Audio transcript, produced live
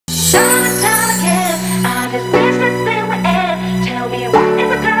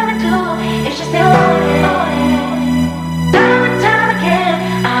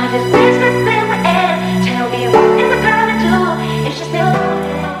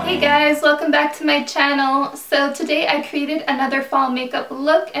Welcome back to my channel. So today I created another fall makeup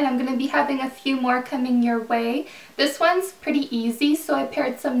look and I'm going to be having a few more coming your way. This one's pretty easy, so I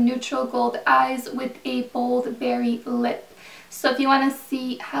paired some neutral gold eyes with a bold berry lip. So if you want to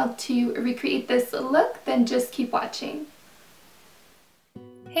see how to recreate this look, then just keep watching.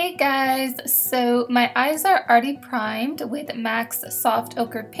 Hey guys, so my eyes are already primed with MAC's Soft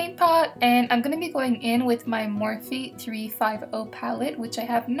Ochre Paint Pot, and I'm going to be going in with my Morphe 350 palette, which I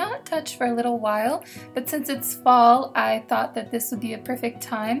have not touched for a little while, but since it's fall, I thought that this would be a perfect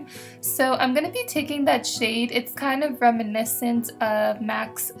time. So I'm going to be taking that shade. It's kind of reminiscent of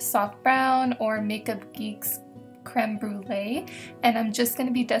MAC's Soft Brown or Makeup Geek's Creme Brulee, and I'm just going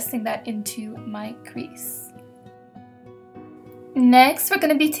to be dusting that into my crease. Next, we're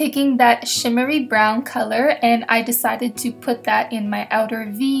going to be taking that shimmery brown color, and I decided to put that in my outer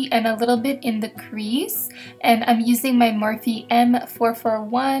V and a little bit in the crease, and I'm using my Morphe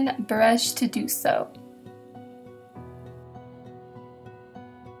M441 brush to do so.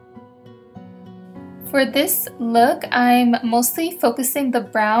 For this look, I'm mostly focusing the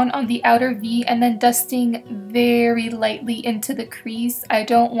brown on the outer V and then dusting very lightly into the crease. I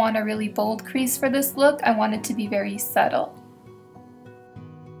don't want a really bold crease for this look. I want it to be very subtle.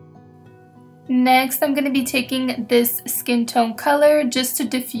 Next, I'm going to be taking this skin tone color just to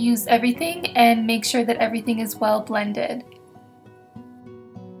diffuse everything and make sure that everything is well blended.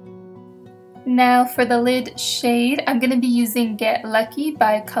 Now for the lid shade, I'm going to be using Get Lucky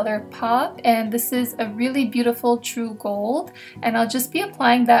by Colourpop, and this is a really beautiful true gold, and I'll just be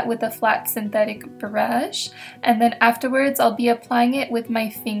applying that with a flat synthetic brush, and then afterwards I'll be applying it with my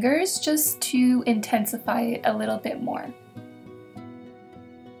fingers just to intensify it a little bit more.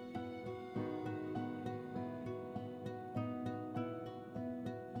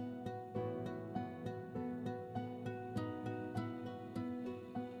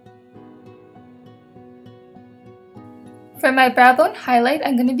 For my brow bone highlight,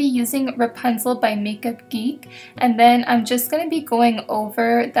 I'm going to be using Rapunzel by Makeup Geek, and then I'm just going to be going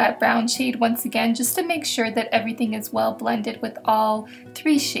over that brown shade once again just to make sure that everything is well blended with all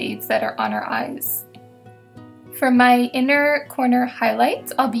three shades that are on our eyes. For my inner corner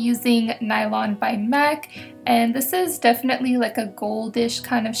highlights, I'll be using Nylon by MAC, and this is definitely like a goldish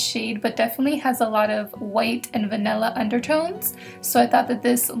kind of shade, but definitely has a lot of white and vanilla undertones, so I thought that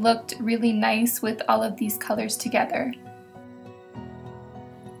this looked really nice with all of these colors together.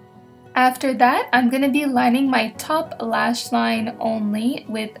 After that, I'm going to be lining my top lash line only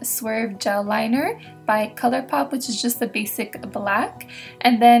with Swerve Gel Liner by Colourpop, which is just a basic black.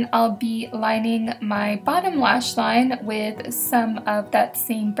 And then I'll be lining my bottom lash line with some of that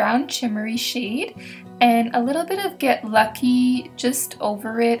same brown shimmery shade and a little bit of Get Lucky just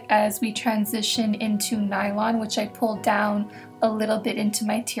over it as we transition into Nylon, which I pulled down a little bit into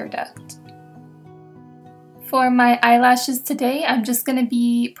my tear duct. For my eyelashes today, I'm just going to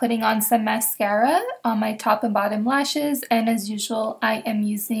be putting on some mascara on my top and bottom lashes, and as usual, I am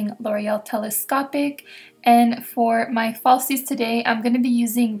using L'Oreal Telescopic. And for my falsies today, I'm going to be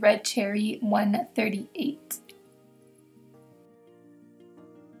using Red Cherry 138.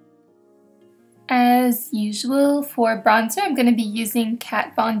 As usual, for bronzer, I'm going to be using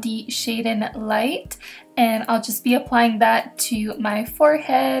Kat Von D Shade in Light, and I'll just be applying that to my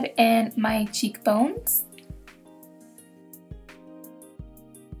forehead and my cheekbones.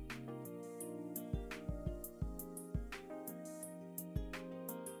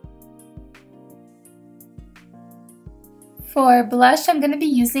 For blush, I'm going to be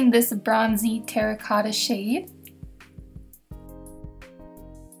using this bronzy terracotta shade.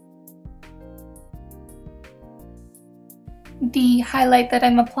 The highlight that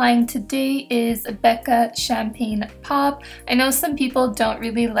I'm applying today is Becca Champagne Pop. I know some people don't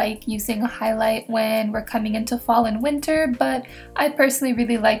really like using a highlight when we're coming into fall and winter, but I personally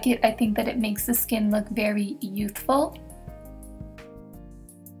really like it. I think that it makes the skin look very youthful.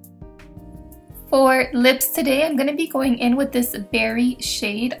 For lips today, I'm going to be going in with this berry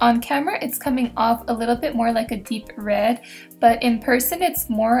shade. On camera, it's coming off a little bit more like a deep red, but in person, it's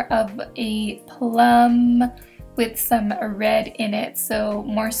more of a plum with some red in it, so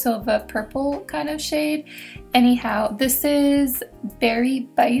more so of a purple kind of shade. Anyhow, this is Berry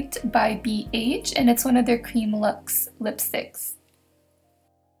Bite by BH, and it's one of their Cream Luxe lipsticks.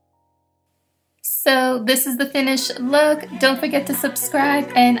 So this is the finished look. Don't forget to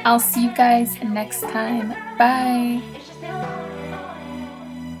subscribe, and I'll see you guys next time. Bye!